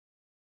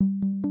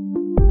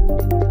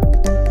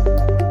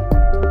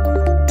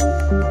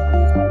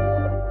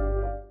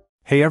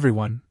Hey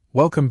everyone,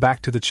 welcome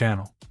back to the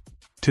channel.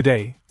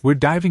 Today, we're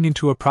diving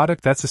into a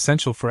product that's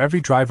essential for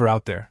every driver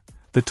out there,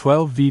 the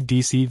 12V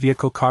DC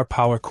Vehicle Car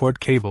Power Cord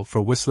Cable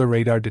for Whistler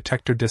Radar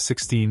Detector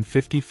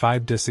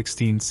De-1655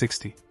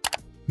 De-1660.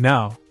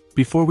 Now,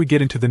 before we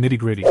get into the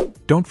nitty-gritty,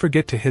 don't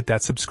forget to hit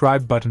that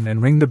subscribe button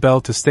and ring the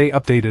bell to stay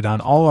updated on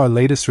all our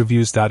latest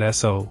reviews.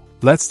 So,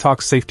 let's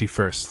talk safety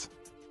first.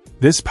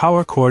 This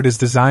power cord is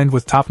designed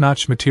with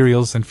top-notch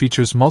materials and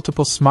features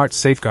multiple smart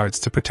safeguards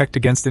to protect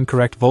against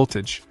incorrect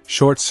voltage,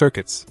 short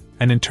circuits,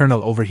 and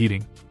internal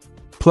overheating.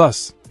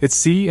 Plus, it's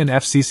CE and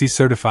FCC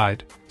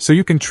certified, so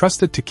you can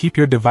trust it to keep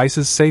your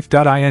devices safe.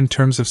 In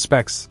terms of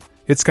specs,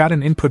 it's got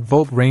an input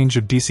volt range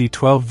of DC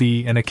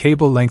 12V and a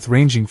cable length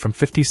ranging from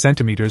 50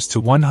 cm to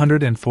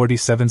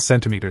 147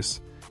 cm,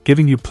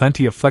 giving you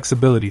plenty of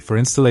flexibility for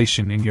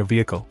installation in your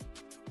vehicle.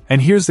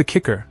 And here's the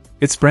kicker,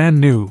 it's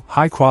brand new,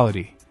 high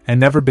quality, and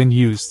never been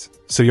used,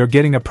 so you're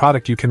getting a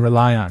product you can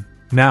rely on.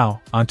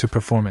 Now, onto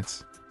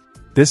performance.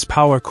 This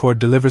power cord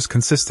delivers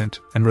consistent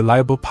and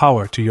reliable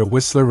power to your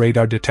Whistler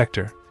radar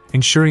detector,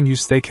 ensuring you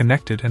stay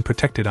connected and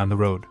protected on the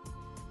road.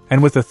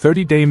 And with a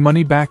 30-day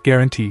money-back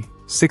guarantee,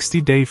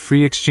 60-day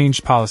free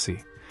exchange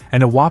policy,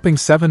 and a whopping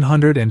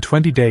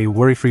 720-day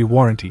worry-free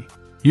warranty,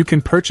 you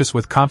can purchase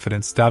with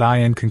confidence.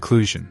 In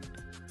conclusion,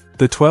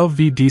 the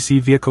 12V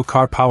DC Vehicle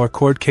Car Power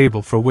Cord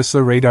Cable for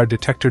Whistler Radar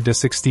Detector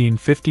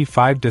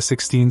De-1655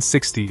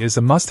 De-1660 is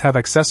a must-have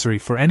accessory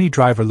for any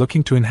driver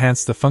looking to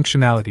enhance the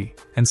functionality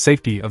and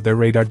safety of their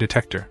radar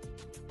detector.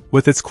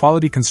 With its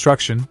quality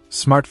construction,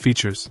 smart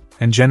features,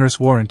 and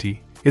generous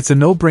warranty, it's a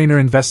no-brainer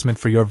investment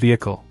for your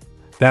vehicle.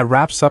 That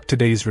wraps up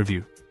today's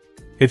review.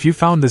 If you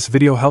found this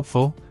video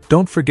helpful,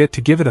 don't forget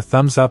to give it a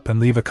thumbs up and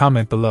leave a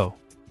comment below.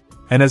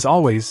 And as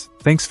always,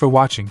 thanks for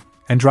watching,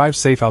 and drive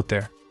safe out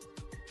there.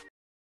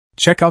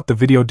 Check out the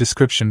video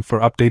description for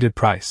updated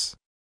price.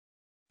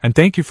 And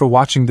thank you for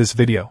watching this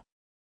video.